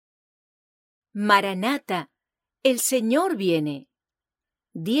Maranata, el Señor viene.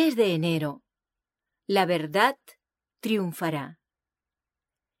 10 de enero. La verdad triunfará.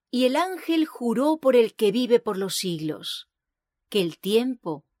 Y el ángel juró por el que vive por los siglos, que el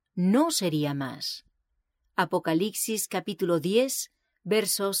tiempo no sería más. Apocalipsis capítulo 10,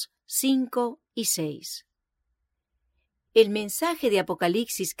 versos 5 y 6. El mensaje de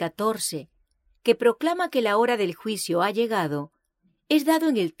Apocalipsis 14, que proclama que la hora del juicio ha llegado, es dado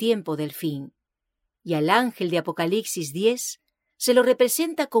en el tiempo del fin, y al ángel de Apocalipsis 10 se lo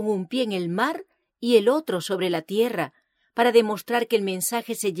representa con un pie en el mar y el otro sobre la tierra, para demostrar que el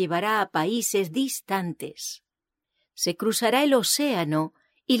mensaje se llevará a países distantes. Se cruzará el océano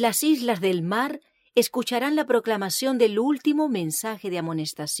y las islas del mar escucharán la proclamación del último mensaje de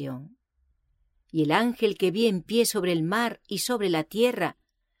amonestación. Y el ángel que vi en pie sobre el mar y sobre la tierra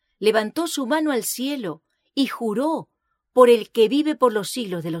levantó su mano al cielo y juró por el que vive por los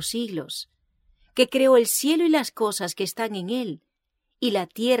siglos de los siglos, que creó el cielo y las cosas que están en él, y la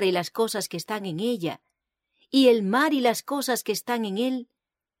tierra y las cosas que están en ella, y el mar y las cosas que están en él,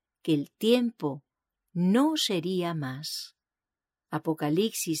 que el tiempo no sería más.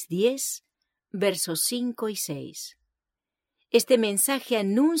 Apocalipsis 10, versos 5 y 6. Este mensaje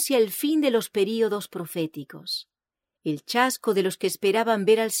anuncia el fin de los períodos proféticos. El chasco de los que esperaban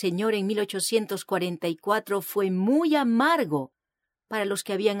ver al Señor en 1844 fue muy amargo para los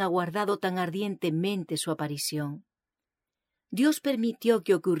que habían aguardado tan ardientemente su aparición. Dios permitió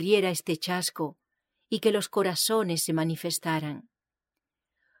que ocurriera este chasco y que los corazones se manifestaran.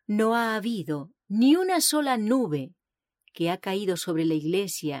 No ha habido ni una sola nube que ha caído sobre la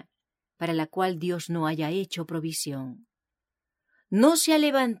Iglesia para la cual Dios no haya hecho provisión. No se ha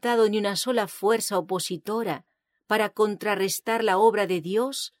levantado ni una sola fuerza opositora para contrarrestar la obra de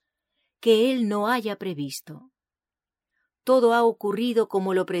Dios que Él no haya previsto. Todo ha ocurrido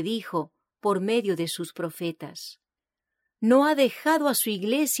como lo predijo por medio de sus profetas. No ha dejado a su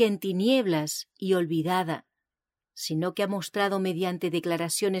Iglesia en tinieblas y olvidada, sino que ha mostrado mediante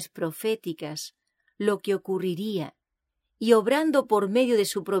declaraciones proféticas lo que ocurriría, y obrando por medio de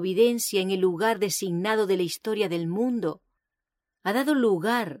su providencia en el lugar designado de la historia del mundo, ha dado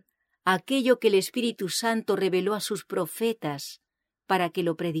lugar a aquello que el Espíritu Santo reveló a sus profetas para que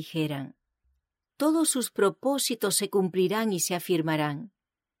lo predijeran. Todos sus propósitos se cumplirán y se afirmarán.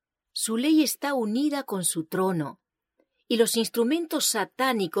 Su ley está unida con su trono, y los instrumentos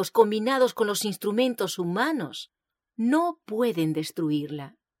satánicos combinados con los instrumentos humanos no pueden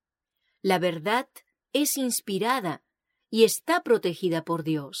destruirla. La verdad es inspirada y está protegida por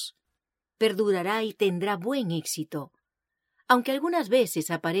Dios. Perdurará y tendrá buen éxito, aunque algunas veces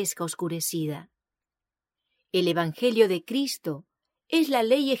aparezca oscurecida. El Evangelio de Cristo es la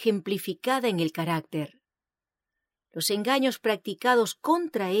ley ejemplificada en el carácter. Los engaños practicados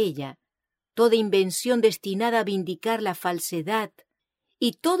contra ella, toda invención destinada a vindicar la falsedad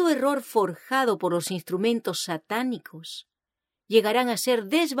y todo error forjado por los instrumentos satánicos llegarán a ser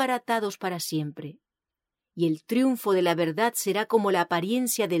desbaratados para siempre, y el triunfo de la verdad será como la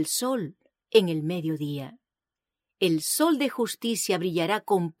apariencia del sol en el mediodía. El sol de justicia brillará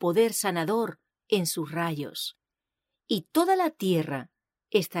con poder sanador en sus rayos, y toda la tierra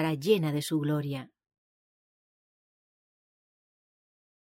estará llena de su gloria.